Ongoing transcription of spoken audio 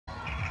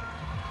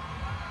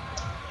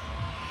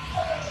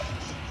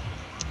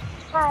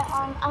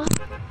Hi,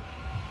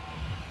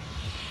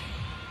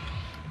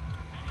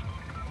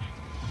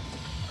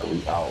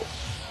 We out.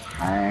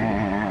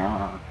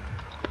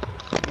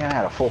 Yeah, I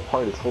had a full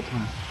party this whole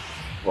time.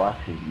 Well,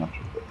 actually, not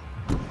true, but.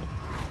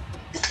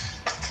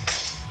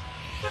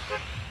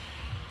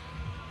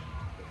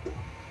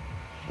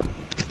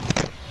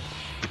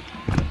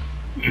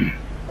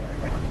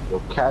 Yo,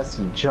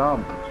 Cassie,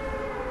 jump.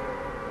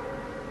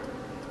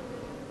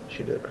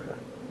 She did. Okay.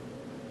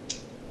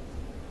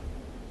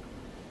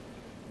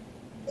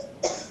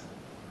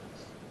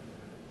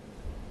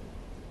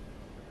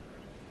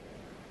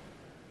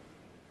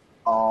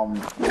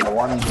 The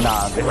one,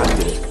 nah, behind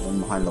it. One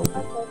behind the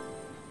open.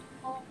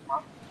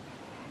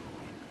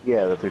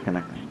 Yeah, that they're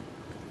connecting.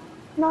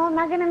 no, I'm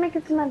not gonna make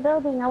it to my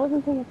building. I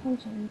wasn't paying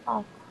attention.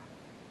 Fuck.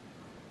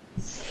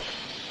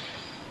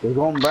 They're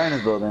going behind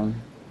his building.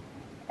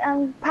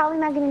 I'm probably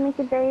not gonna make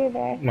it there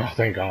either. No,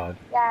 thank God.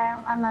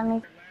 Yeah, I'm not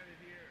making.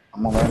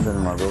 I'm gonna land in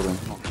my building.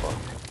 Oh, fuck.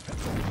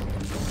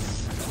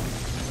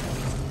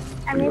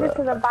 I made it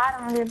to the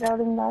bottom of your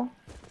building though.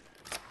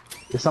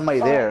 There's somebody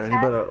there. You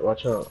better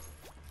watch out.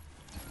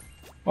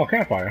 Oh,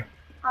 campfire.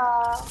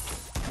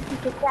 You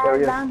could There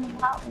he stand is. down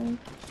and help me.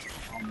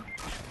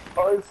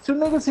 Oh, there's two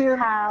niggas here.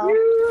 How?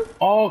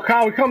 Oh,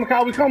 Kyle, we coming,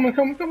 Kyle, we coming.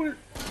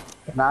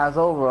 Nah, it's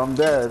over. I'm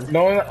dead.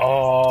 No,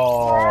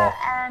 oh. Yeah,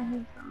 and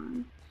he's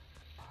gone.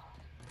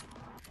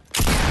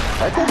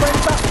 Right there, right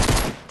there.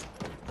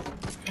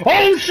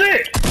 Oh,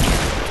 shit!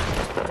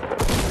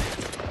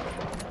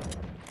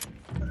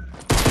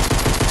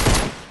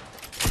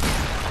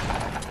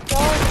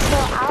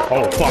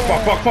 Oh,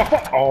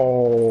 fuck.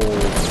 Oh.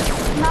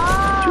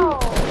 No!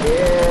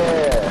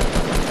 Yeah.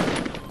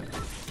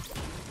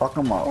 Fuck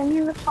him up. Send me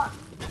the fuck.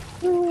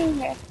 Who in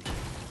here?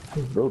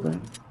 Who's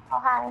building? Oh,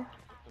 hi.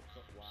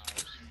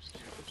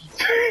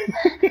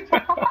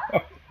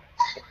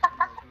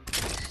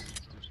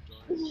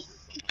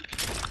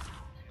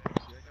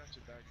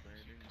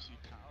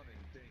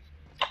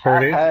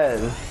 Heard it?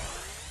 Head.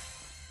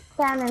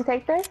 Stand and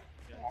take this?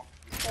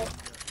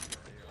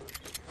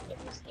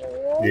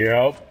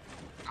 Yep.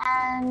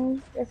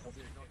 And this is.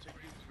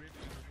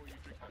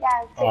 Yeah,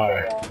 take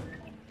Alright. it.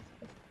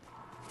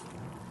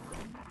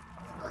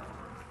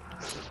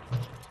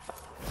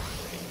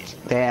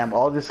 Damn,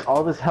 all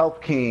this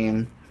help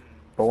came,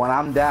 but when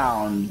I'm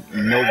down,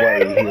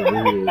 nobody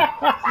here.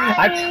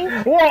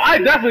 I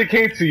definitely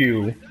came to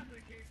you.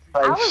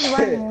 Like, I was shit.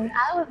 running.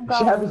 I was going.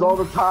 Shit happens all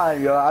the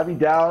time, yo. I be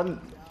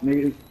down,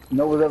 nigga,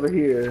 no one's ever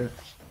here.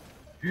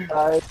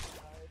 I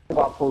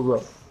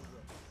pulls up.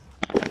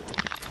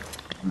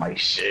 My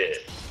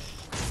shit.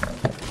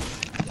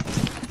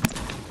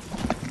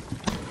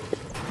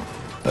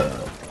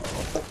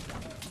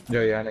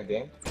 Yo, you in a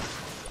game?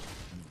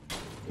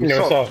 You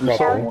Yeah, saw we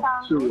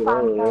saw two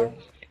earlier.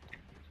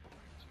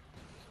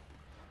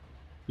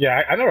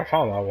 Yeah, I never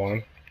found that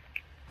one.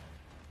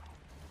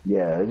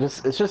 Yeah, it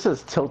just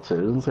says tilted.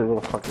 It doesn't say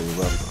what the fuck is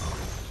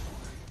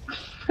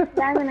that.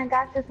 Diamond, I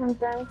got this one,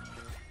 bro.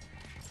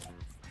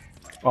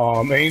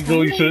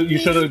 Angel, you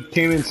should have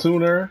came in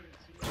sooner.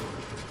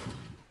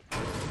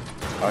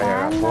 Oh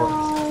yeah, I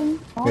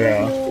got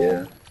Yeah.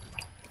 Yeah.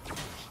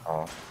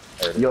 Oh,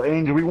 Yo,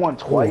 Angel, we won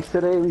twice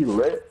today. We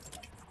lit.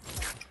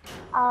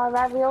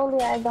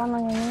 Ravioli, I don't know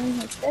your name.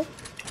 What's this?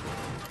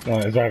 No,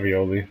 it's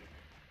ravioli.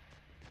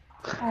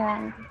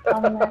 I'm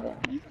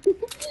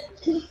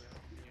You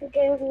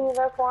gave me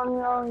the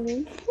formula.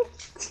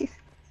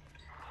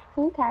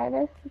 I'm tired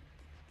of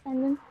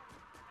spending.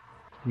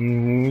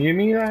 You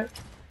mean that?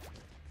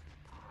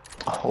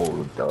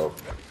 Oh, dope.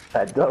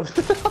 That dope.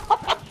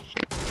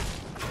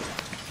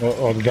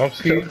 Oh, the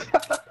Dubsky?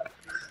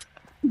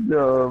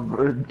 No,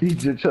 bro,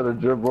 DJ trying to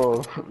dribble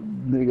off.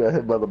 Nigga got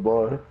hit by the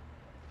bar.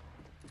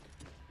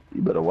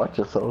 You better watch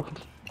yourself.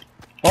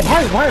 Oh,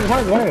 behind. Oh,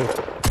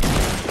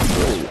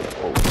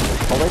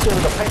 right there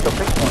with the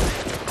pink one.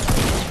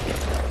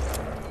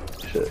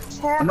 Shit.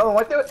 Another one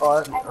right there.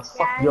 Oh,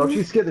 fuck. Yo,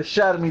 she scared the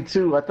shit out of me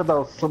too. I thought that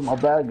was some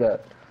bad guy.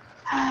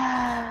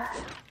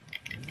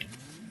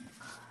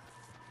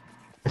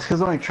 It's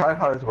because only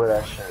tryhards wear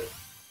that shit.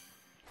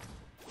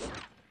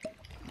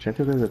 Check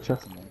if there's a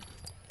chest in there.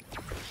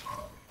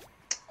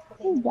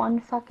 One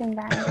fucking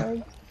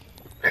bandage.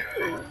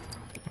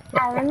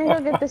 Alright, let me go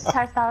get this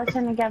chest I was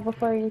trying to get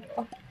before you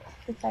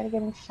started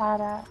getting shot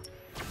at.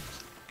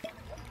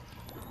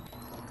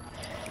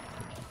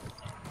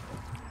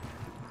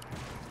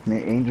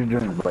 Man, Angel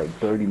joined like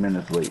 30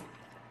 minutes late.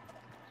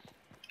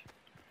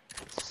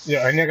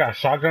 Yeah, and I got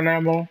shotgun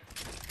ammo.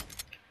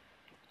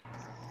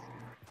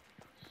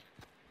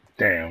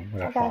 Damn, I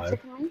got five.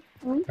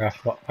 You. I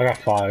got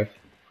five.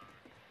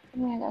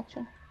 I got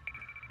you.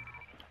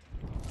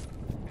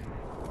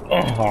 Oh,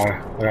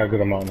 alright, I got a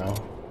good amount now.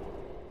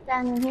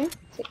 Down in here?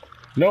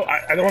 No,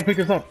 I don't want to pick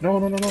this up. No.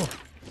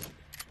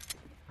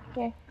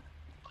 Here.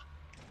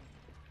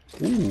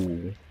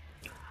 Ooh.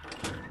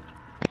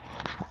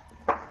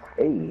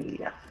 Hey.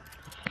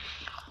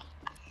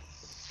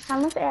 How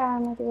much air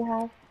armor do you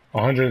have?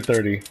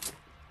 130.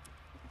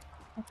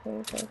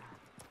 Okay, good.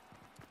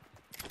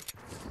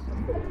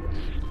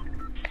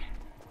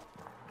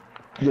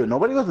 Dude,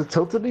 nobody goes to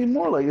Tilted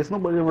anymore? Like, it's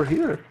nobody over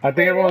here. I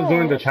think everyone's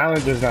doing the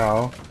challenges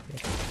now.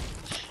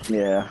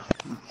 Yeah.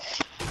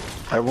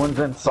 Everyone's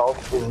in Salt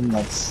and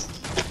that's,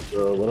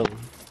 whatever.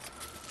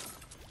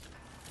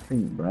 I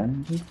think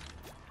Brandon?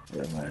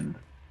 Yeah, man.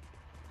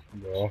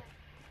 Yeah.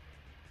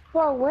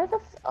 Bro, where the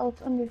oh,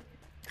 it's under.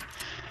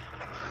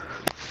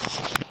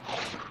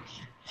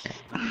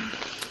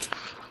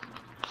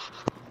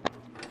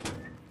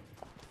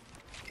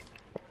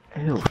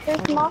 Ew.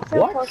 There's small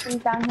field What?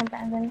 potions down here,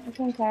 Brandon. You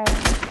can carry them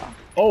as well.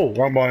 Oh,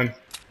 wrong button.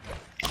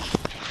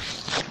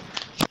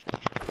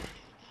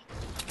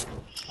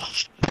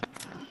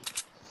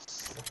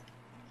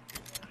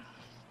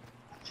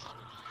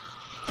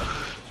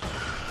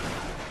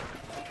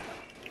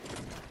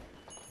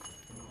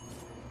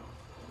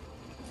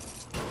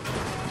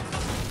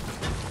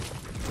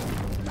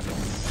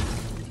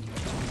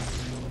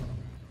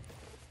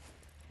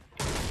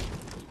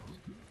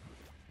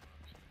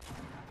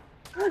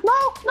 No!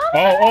 No!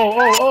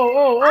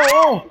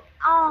 Oh.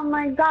 Oh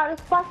my god,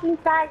 this fucking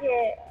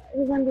faggot.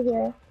 He's under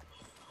here.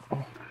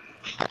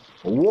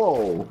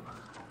 Whoa.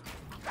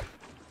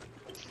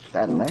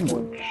 That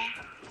language.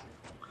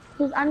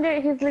 He's under,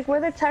 he's like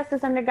where the chest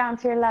is underground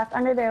to your left.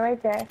 Under there,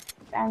 right there.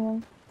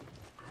 Brandon.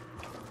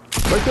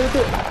 Right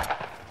there.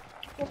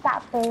 Get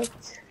that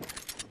first.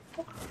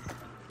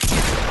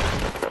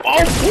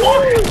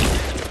 Oh,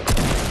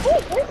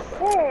 Wait, this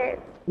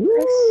shit.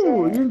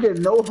 Woo! You get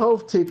no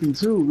health taken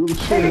too. Real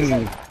shit.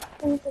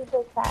 Let me take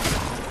this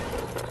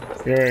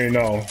back. you already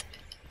know.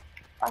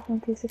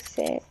 Fucking piece of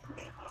shit.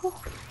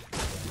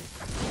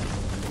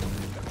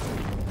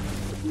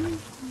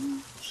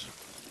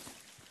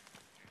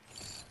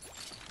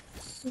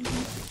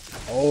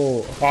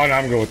 Oh, no,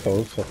 I'm good with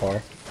those so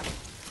far.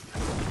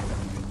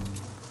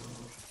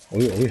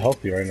 We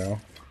healthy right now.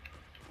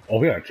 Oh,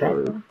 we got a trap.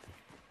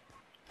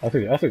 I'll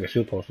take a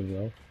shield potion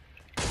though.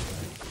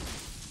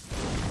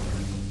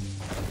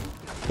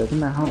 That's in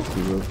that house,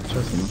 bro.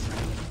 Trust me.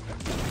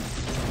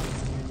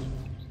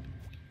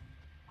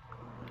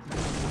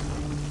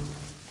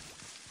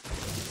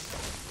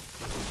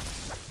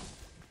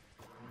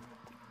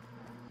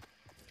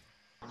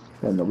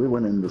 Yeah, no, we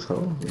went in this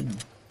hole. Yeah.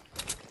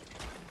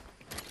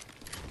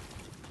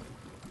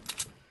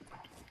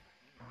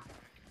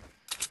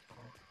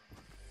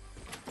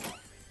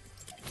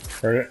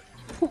 Heard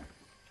it?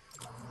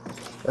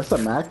 That's the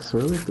max,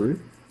 really? 3?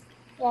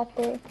 Yeah,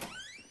 3.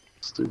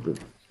 Stupid.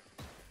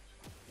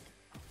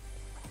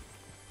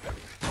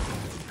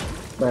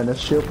 Man,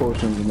 there's shield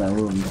potions in that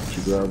room. You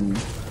should grab them.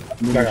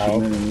 Check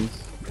out.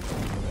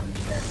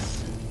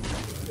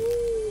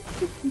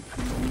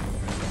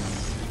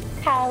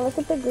 Kyle, look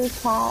at the group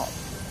chat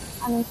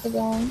on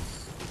Instagram.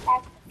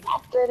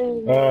 That's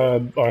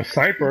literally A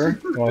sniper.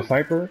 You want a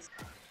sniper?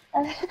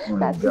 that's me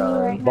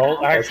right now.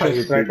 Bolt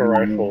action sniper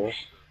rifle.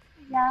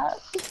 Yeah.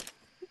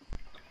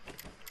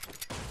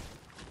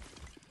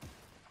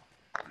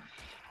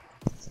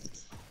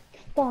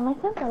 Damn, I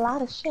think a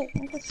lot of shit.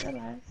 I just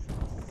realized.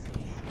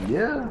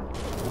 Yeah.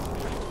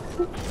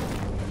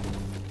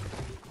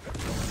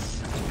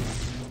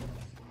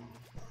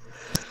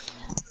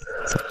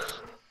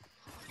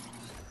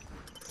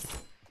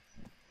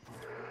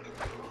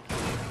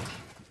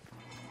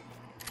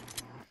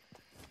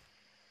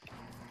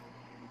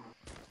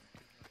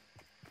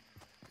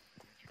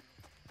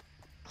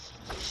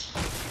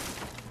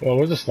 Well,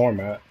 where's the storm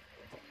at?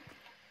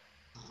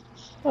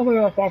 Oh, look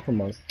at that far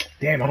from us.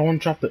 Damn, I don't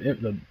want to drop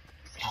the.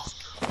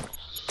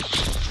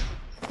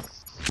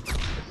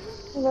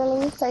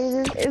 Really, so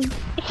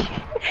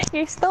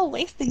you're still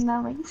wasting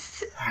them.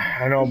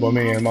 I know, but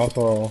me, I'm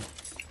also.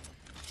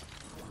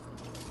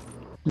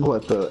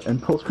 What, the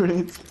impulse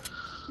grenades?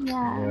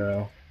 Yeah.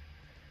 Yeah.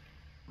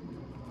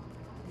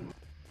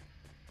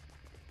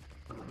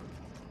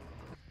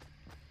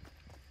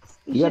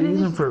 You gotta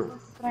use them for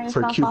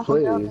cute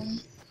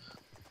plays.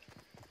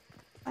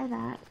 Why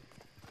that?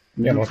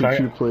 Yeah, I'm for cute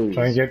trying plays.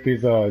 to get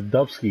these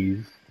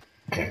Dubskis.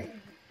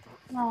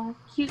 No,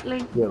 cute,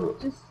 like, Yeah.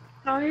 just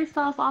throw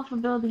yourself off a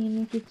building and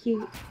make it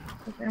cute.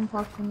 With your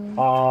impulse grenade.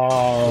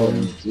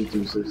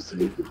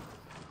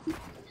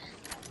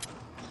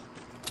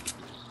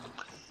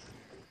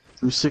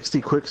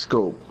 360 quick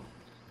scope.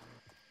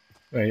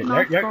 Wait,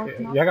 No scope,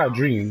 no y'all got scope.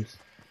 dreams.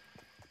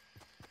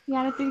 You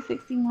got a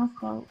 360 no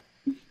scope.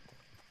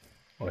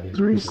 Oh, he's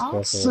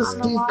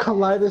 360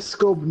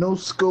 kaleidoscope, no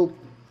scope.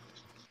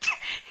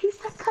 He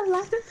said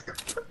kaleidoscope.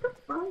 What the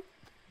fuck?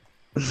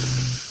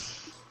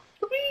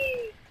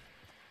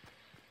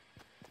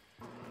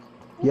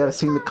 You gotta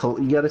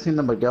sing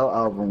the Miguel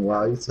album.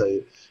 Wow, you say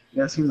you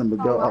gotta sing the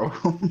Miguel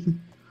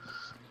album.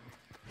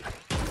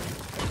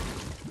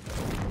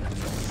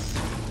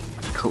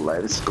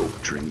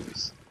 Kaleidoscope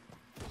dreams.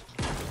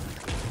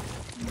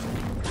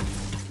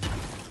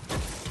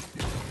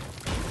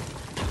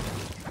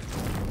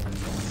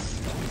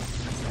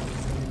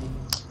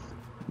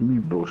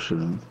 You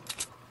bullshitting.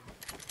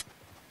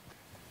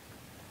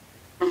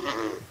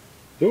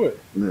 Do it.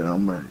 Yeah,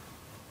 I'm ready.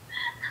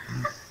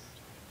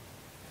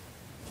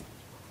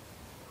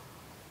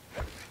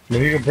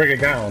 Maybe you can break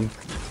it down.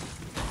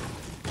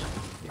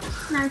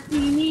 Connor,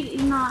 see, you need,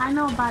 you know, I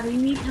know about it.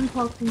 You need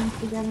impulse units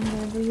to get in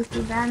there, but you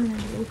see that in there,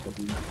 they should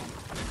be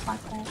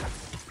like that.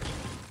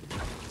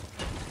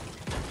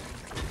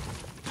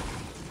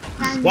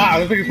 Wow,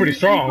 this thing is pretty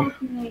strong.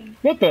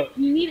 What the?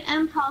 You need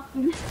impulse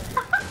units.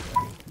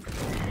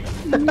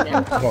 You need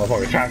impulse.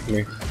 Motherfucker trapped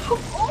me.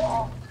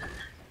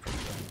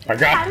 I How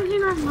got. did you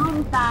not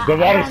notice that? The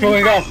water's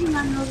filling up. How did you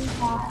not notice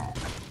that?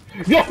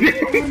 Yo,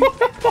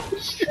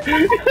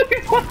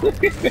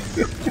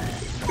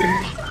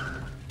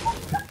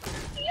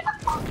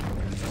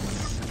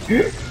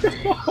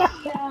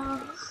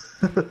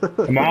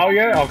 am I out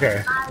yet?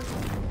 Okay.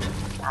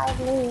 I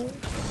believe.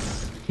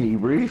 Can you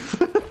breathe?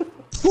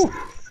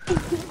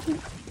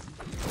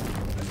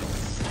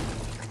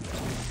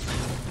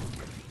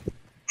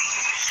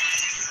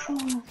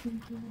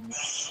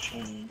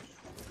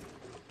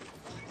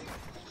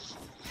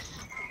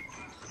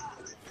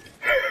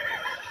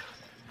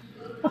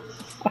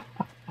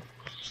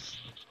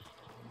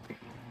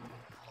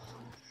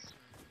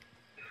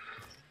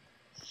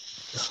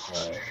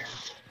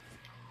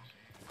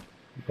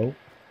 Nope.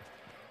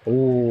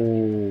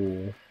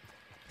 Ooh.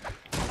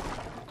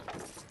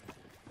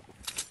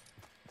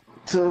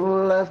 To the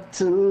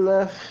left,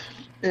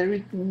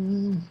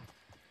 everything.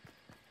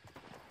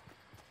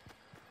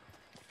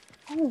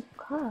 Oh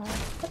god.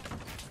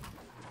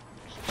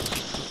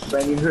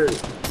 Brandon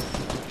hurt.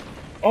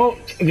 Oh,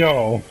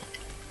 yo.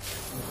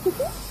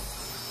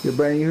 Your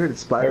Brandon, you heard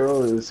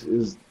Spyro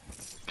is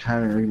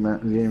kind of getting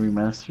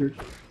remastered.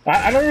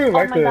 I don't really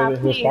like my God, the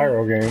please.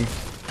 Spyro game.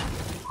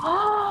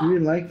 You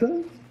didn't like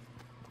them?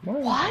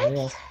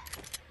 What?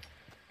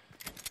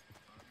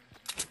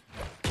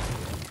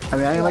 I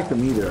mean, I didn't like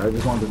them either. I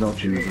just wanted to know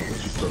what you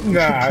thought.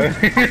 Nah.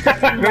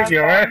 Thank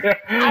you, right?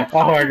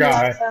 Oh my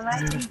god.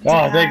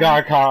 Oh, thank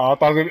God, Kyle. I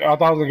thought I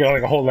was gonna get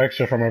like a whole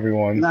lecture from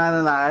everyone. Nah. I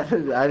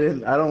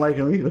don't like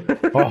them either.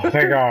 Oh,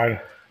 thank God.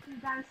 You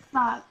guys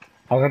suck.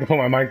 I was gonna put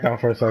my mic down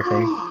for a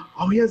second.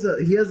 Oh, he has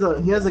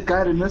a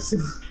guy to miss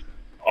him.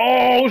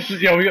 Oh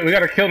shit, yo, we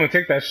gotta kill him and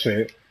take that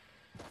shit.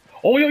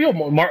 Oh, yo,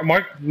 mark them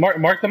out.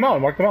 Mark them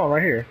out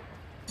right here.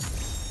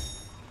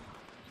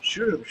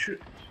 Shoot him,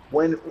 shoot.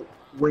 When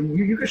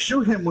you can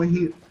shoot him when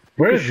he.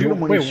 Where is he? Shoot him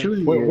when Wait, he's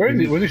shooting where's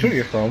he shooting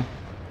it from?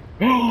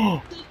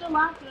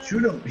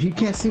 Shoot him. He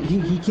can't see.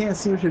 He can't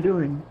see what you're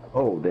doing.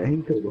 Oh, damn!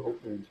 He killed the whole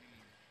thing.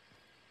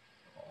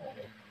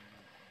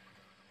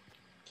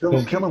 Kill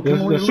him! Kill him! Kill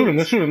him! Let's shoot him!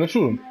 Let's shoot him! Let's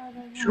shoot him!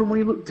 Shoot him when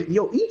you look.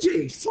 Yo,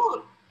 EJ,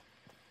 fuck!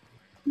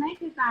 Snipe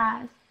his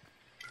ass.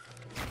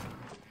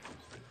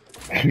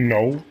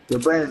 No. Yo,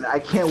 Brandon, I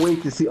can't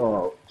wait to see.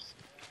 Oh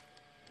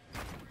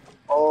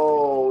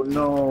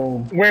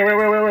no! Wait! Where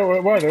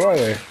are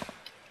they?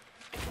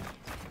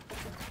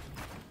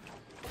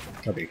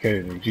 I'll be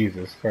kidding me!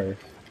 Jesus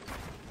Christ!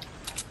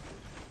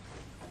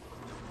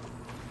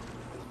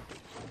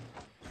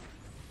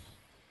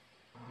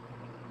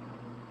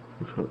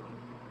 Where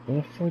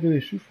the fuck did they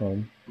shoot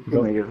from? You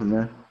can make it from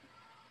there.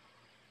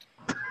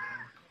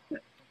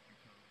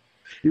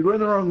 You're going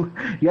the wrong way.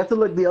 You have to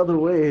look the other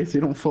way so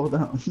you don't fall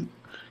down.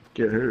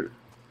 Get hurt.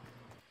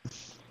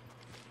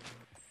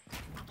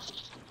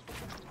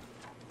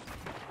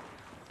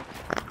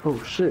 Oh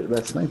shit,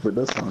 that sniper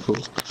does sound cool.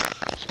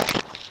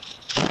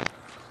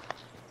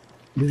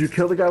 Did you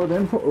kill the guy with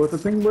the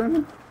thing,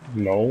 Brandon?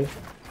 No.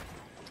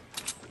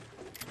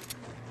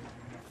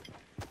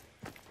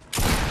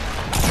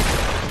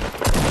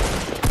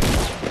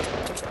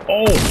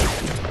 Oh!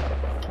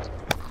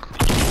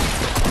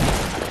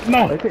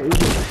 No! Okay,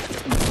 easy.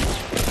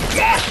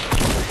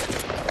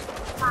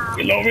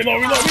 Reload!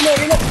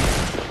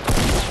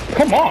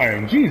 Come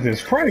on!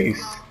 Jesus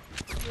Christ!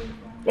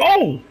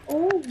 Oh!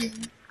 Oh.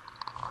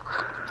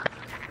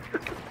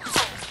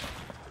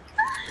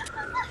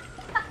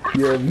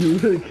 Yeah, you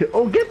really kill.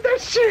 Oh, get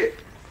that shit!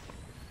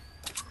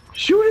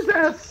 Shoot his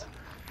ass!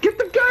 Get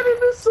the guided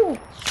missile!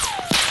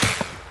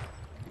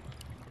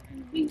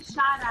 Being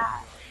shot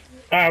at.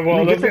 Alright,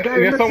 well, let's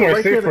get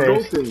somewhere safe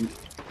first.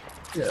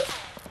 Yeah.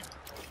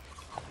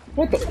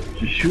 What the?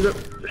 Just shoot up.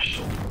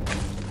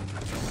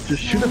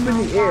 Just shoot up in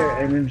the air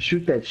and then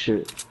shoot that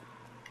shit.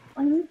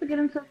 Well, he needs to get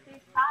him to a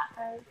safe spot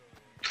first.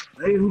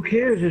 Hey, who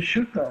cares? Just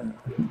shoot them.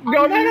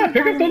 Yo, no,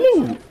 pick up the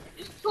loot!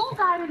 There's two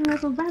guided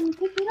missiles, Brandon,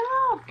 pick it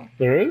up.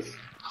 There is?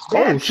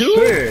 That Oh, too?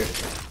 shit!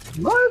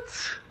 What?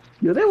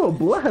 Yo, they were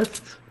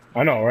blessed.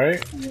 I know,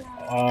 right? Yeah.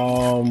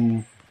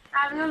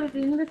 Ravioli, do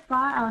you need a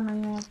spot? Oh, no,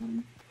 you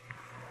haven't.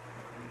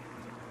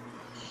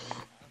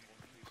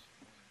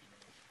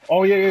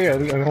 Oh, yeah.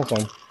 Hold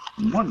on.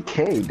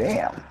 1K,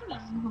 damn.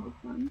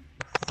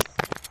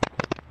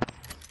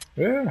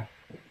 Yeah.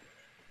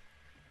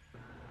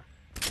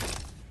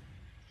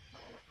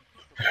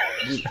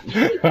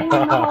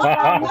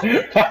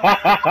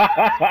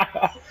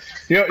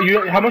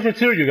 Yo, how much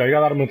material you got? You got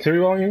a lot of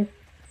material on you?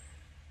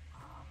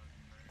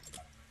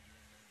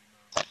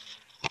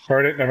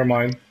 Heard it, never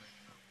mind.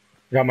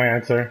 Got my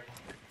answer.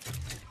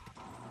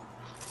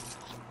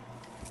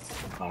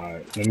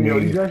 Alright, let me... Yo,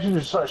 you guys should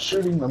just start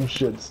shooting them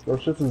shits. Those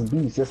shits is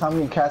beasts. That's how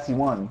me and Cassie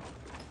won.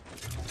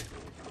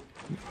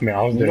 Man,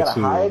 I was You there gotta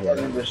too. hide and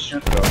then just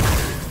shoot them.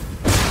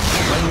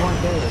 When you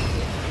weren't there.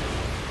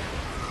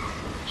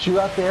 Shoot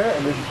out there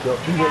and then go. You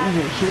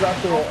shoot out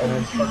there and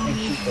then fucking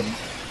shoot them.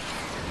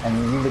 And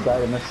you use the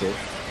guided missile.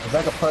 It's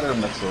like a predator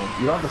missile.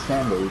 You don't have to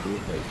stand there, you do.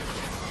 Like,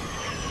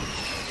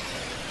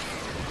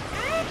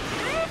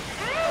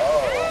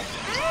 oh.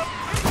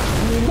 I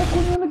mean, look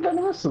when you're in the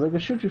guided missile, they can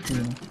shoot you from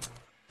there.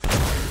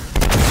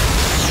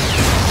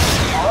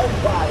 Oh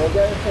god, they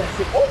got it.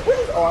 Oh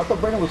wait! Oh, I thought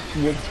Brandon was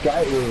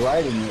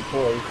riding it,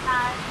 boy.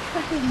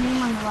 Put his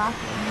name on the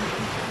rocket.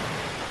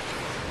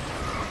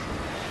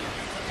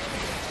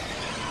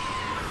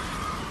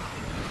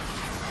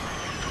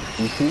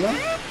 You see them?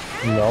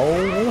 No,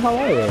 where the hell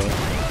are they?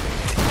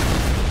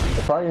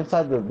 They're probably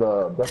inside the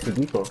Dr.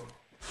 Depot.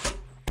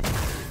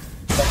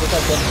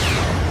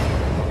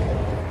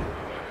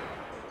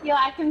 Yo,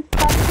 I can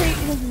spectate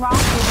his rocket.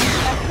 I'm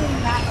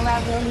spectating that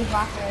Ravio's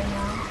rocket right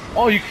now.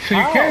 Oh, you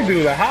can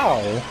do that.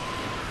 How?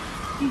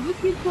 You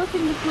just keep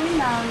switching between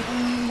them,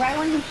 and right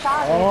when he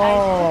shot it,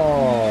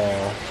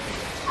 Oh.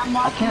 I'm I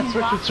watching can't his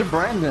switch it rocket. to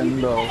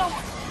Brandon though.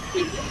 He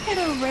just hit a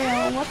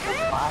rail. What the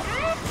fuck?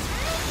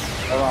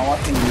 Oh, I'm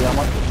watching you. I'm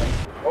watching you.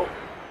 Oh.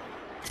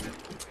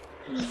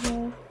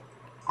 Jesus.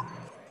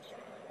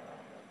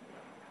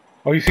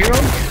 Oh, you see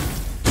them?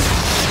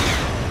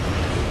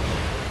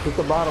 Hit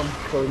the bottom.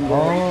 So you Oh.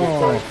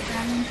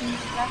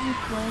 Let me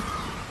switch.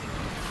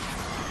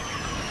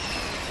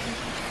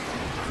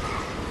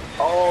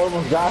 Oh,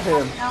 almost got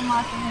him. I'm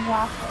watching his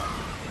rocket.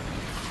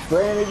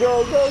 Brandon,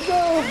 go, go,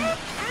 go.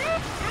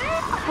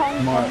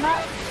 Come on.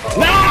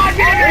 Nah,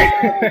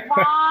 damn it!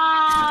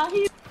 Wow.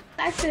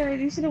 That's it.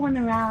 You should have won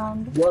the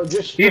round. Yo,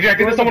 just. EJ, I think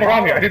there's someone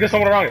around here. I think there's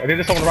someone around here. I think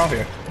there's someone around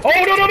here. Oh,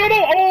 no, no, no,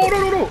 no! Oh, no,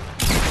 no, no!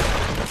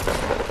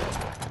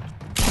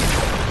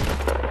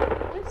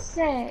 Good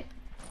shit.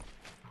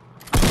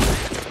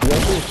 You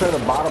guys should try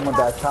the bottom of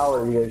that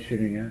tower you guys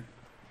shooting at.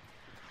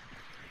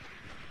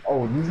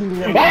 Oh, these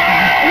niggas.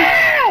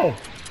 Wow!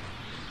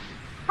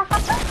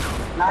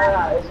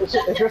 Nah, it's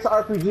just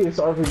RPG. It's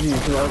RPG.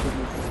 It's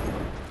RPG.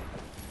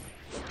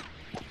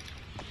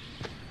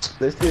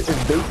 It's basic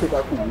RPG.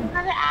 There's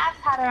another ass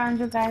hat around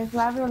you guys.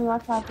 Ravio,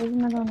 watch out. There's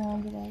another one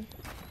around you guys.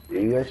 Yeah,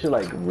 you guys should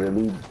like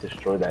really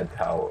destroy that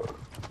tower.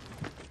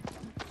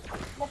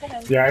 Look at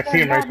him. Yeah, I see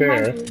him right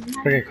there.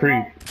 Freaking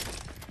creep.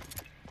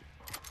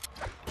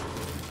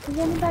 Is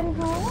anybody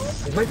home?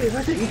 It's right there,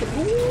 right there.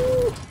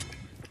 Ooh.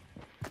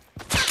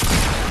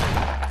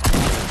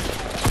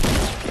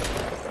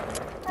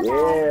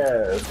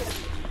 Yes.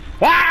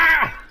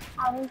 Ah!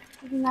 Oh,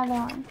 there's another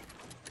one.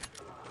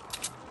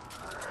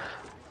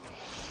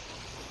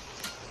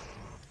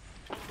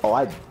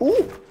 Oh,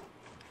 ooh.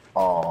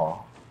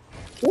 Oh.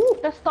 Ooh.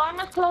 The storm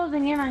is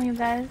closing in on you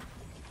guys.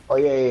 Oh,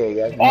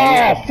 yeah.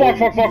 Oh, fuck.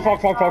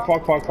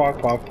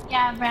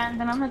 Yeah,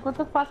 Brandon. I'm like, what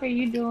the fuck are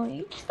you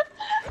doing?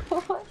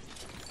 There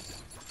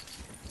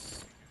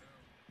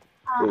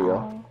you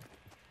go.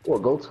 Oh, a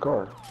gold's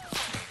car.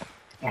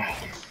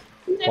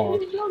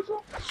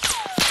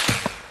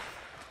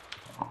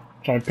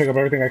 Trying to pick up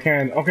everything I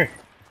can. Okay.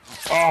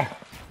 Ah.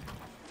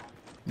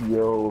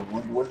 Yo,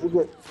 what did you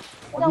get?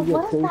 What did you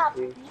get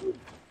safety?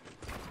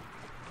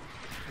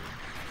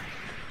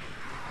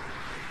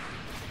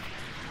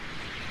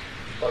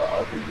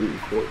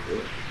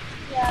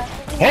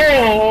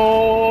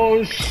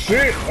 Oh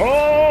shit!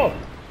 Oh!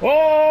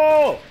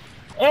 Oh!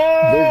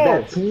 Oh! There's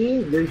that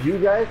team, there's you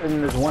guys, and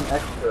then there's one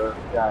extra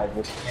guy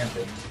that's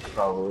camping,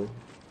 probably.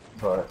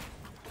 But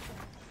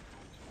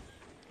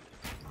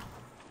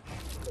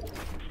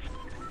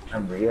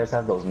remember, you guys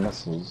have those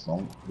missiles.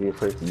 Don't be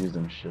afraid to use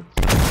them shit.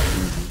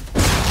 Easy.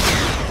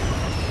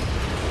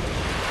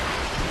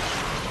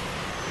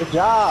 Good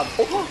job!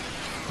 Oh!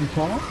 You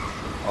saw him?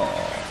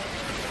 Oh.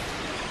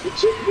 You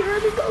should get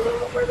ready to go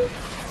over.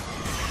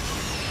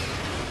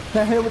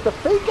 Can't hit with the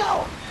fake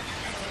out!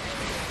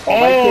 Oh!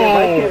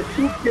 Right there,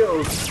 2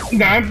 kills.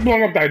 Nah, I'm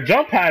blowing up that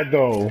jump pad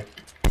though.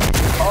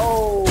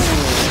 Oh!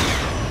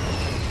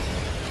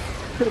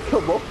 Could've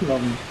killed both of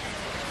them.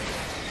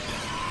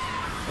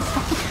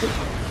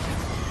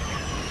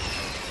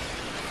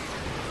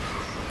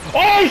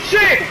 Oh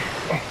shit!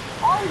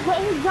 Oh,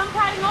 wait, he's jump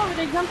padding over.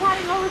 They're jump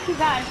padding over to you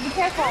guys. Be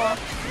careful.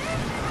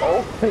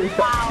 Oh,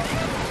 Wow.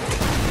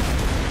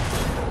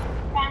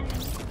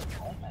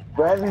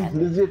 Brandon,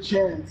 this is your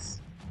chance.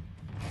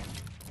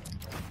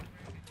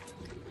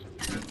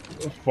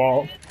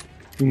 Fault.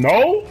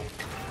 No?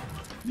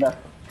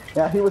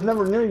 Yeah, he was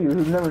never near you. He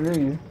was never near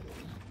you.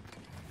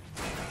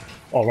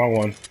 Oh, wrong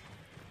one.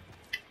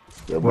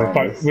 Yeah, We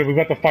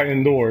got to fight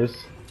indoors.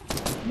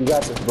 You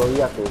got this, bro. You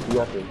got this. You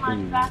got this. Come on,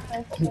 you got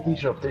this. Keep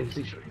these up there. Keep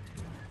these up.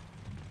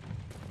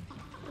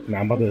 Nah,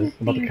 I'm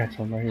about to catch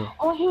one right here.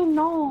 Oh, he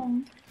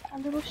gnome. A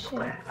little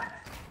shit.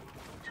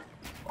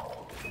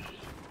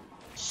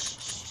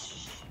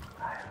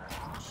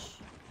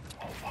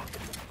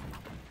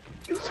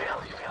 You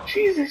fail.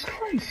 Jesus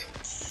Christ.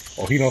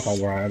 Oh, he knows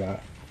where I'm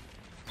at.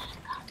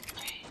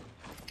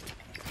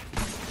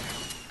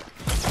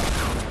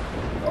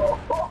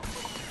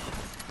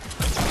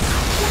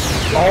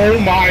 Oh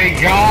my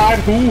god,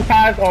 who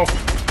has a...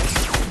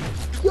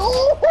 Yo!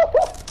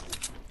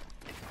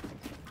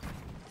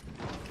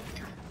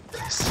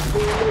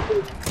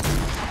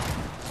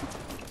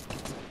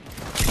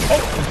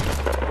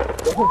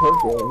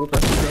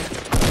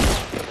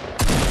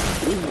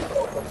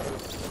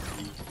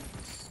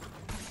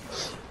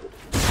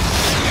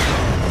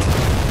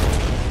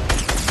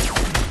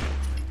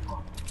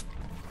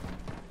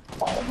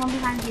 There's one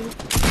behind you.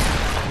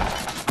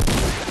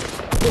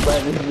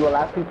 But this is your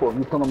last people. If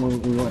you kill them, we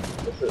win.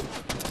 That's it.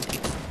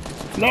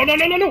 No, no,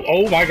 no, no, no.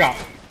 Oh my god.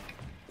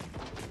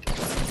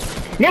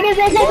 No, no,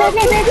 no, no, no, no, no,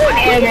 no.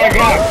 Oh my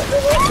god.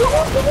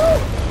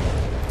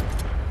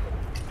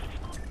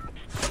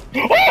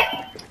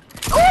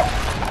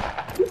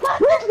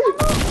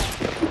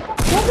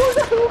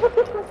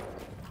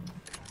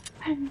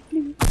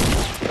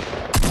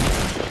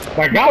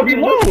 My god,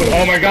 reload!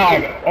 Oh my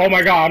god. Oh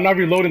my god, I'm not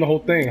reloading the whole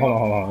thing. Hold on,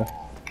 hold on.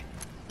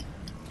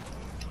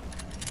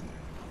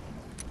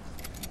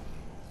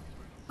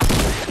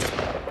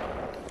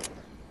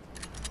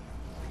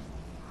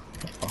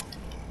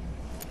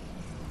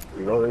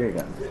 Reload it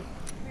again.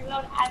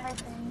 Reload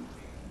everything.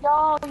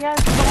 Yo, yes,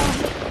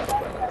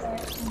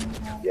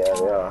 Yeah,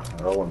 they are. I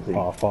don't want to see.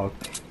 Oh fuck.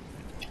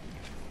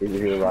 You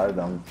can revive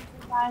them.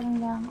 Reviving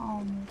them.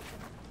 Oh,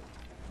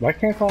 Why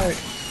can't I?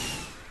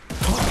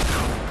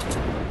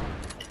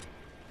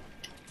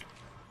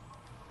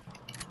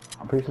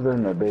 I'm pretty sure they're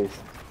in their base.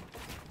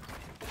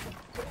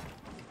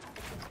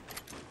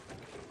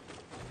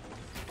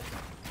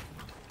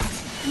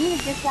 you need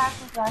to get that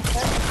with us.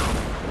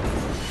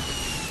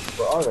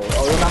 Where are they?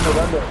 Oh, they're not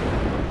November.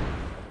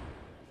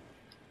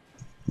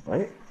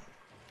 Right?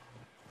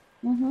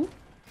 Mm-hmm.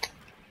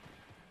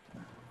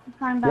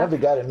 You have the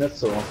guy that missed,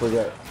 so don't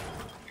forget.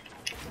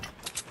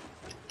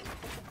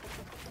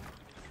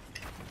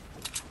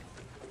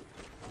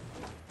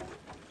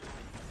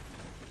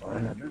 I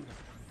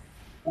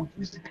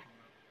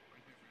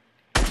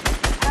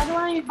don't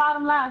want you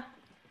bottom left.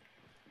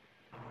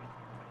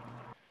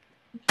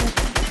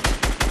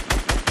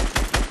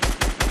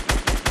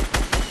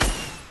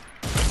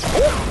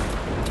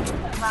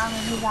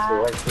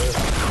 Right there.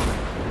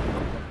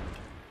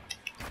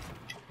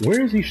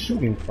 Where is he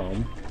shooting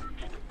from?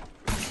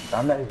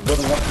 I'm not, he's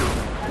building up to you.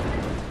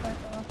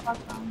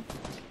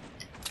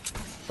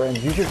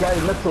 Friends, use your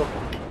guided missile.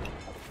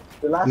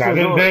 The last Nah, one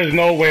there's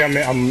no way I'm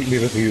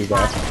able to use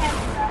that.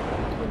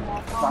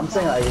 I'm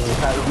saying like, you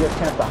have a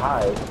chance to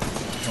hide.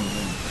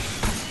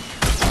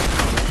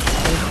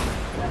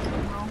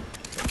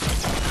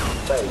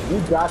 Hey, you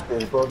got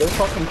this, bro. They're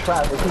fucking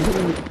trash. They keep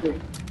hitting me with the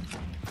thing.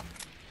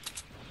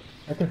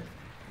 Right there.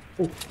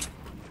 Ooh.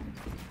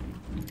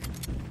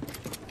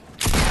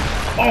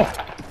 Oh!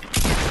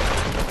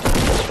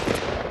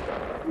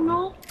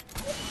 No.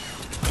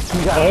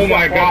 Oh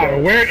my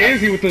god, where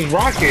is he with this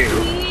rocket?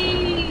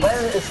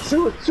 Man, it's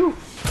two.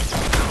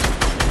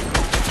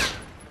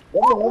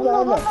 One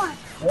more.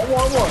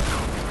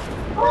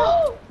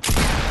 Oh!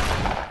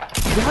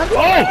 Oh!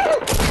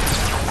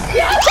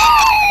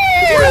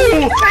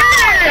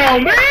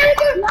 Damn, man!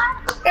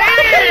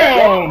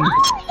 Damn!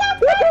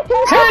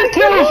 10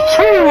 kills,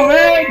 2,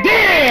 man!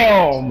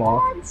 Damn!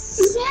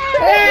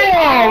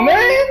 Damn,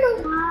 man!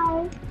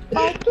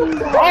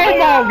 Oh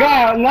my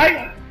god,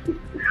 like...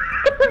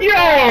 Yo!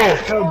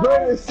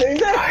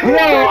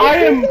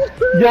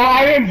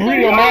 I am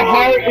breathing. My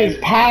heart is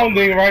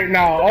pounding right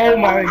now. Oh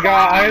my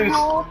god,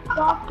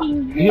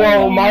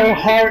 Yo, my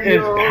heart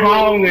is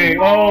pounding.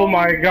 Oh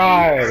my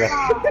god.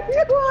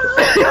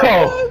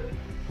 Yo,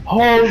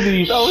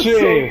 holy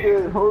shit.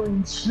 So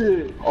holy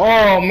shit.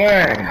 Oh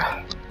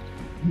man.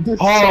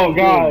 Oh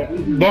god.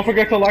 Don't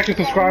forget to like and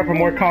subscribe for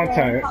more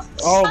content.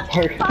 Oh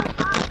my god.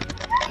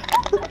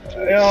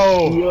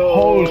 Yo,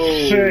 oh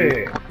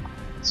shit.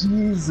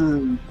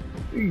 Jesus.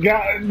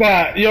 Got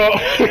that. Yo,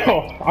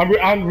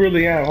 I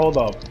really am. Hold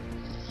up.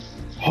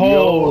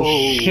 Oh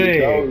shit.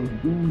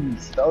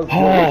 That was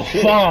Oh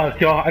fuck,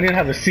 yo. I need to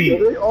have a seat.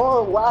 Yo, they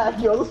all whack,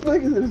 yo. This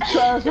nigga is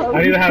trash.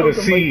 I need to have a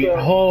seat.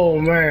 Oh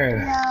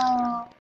man.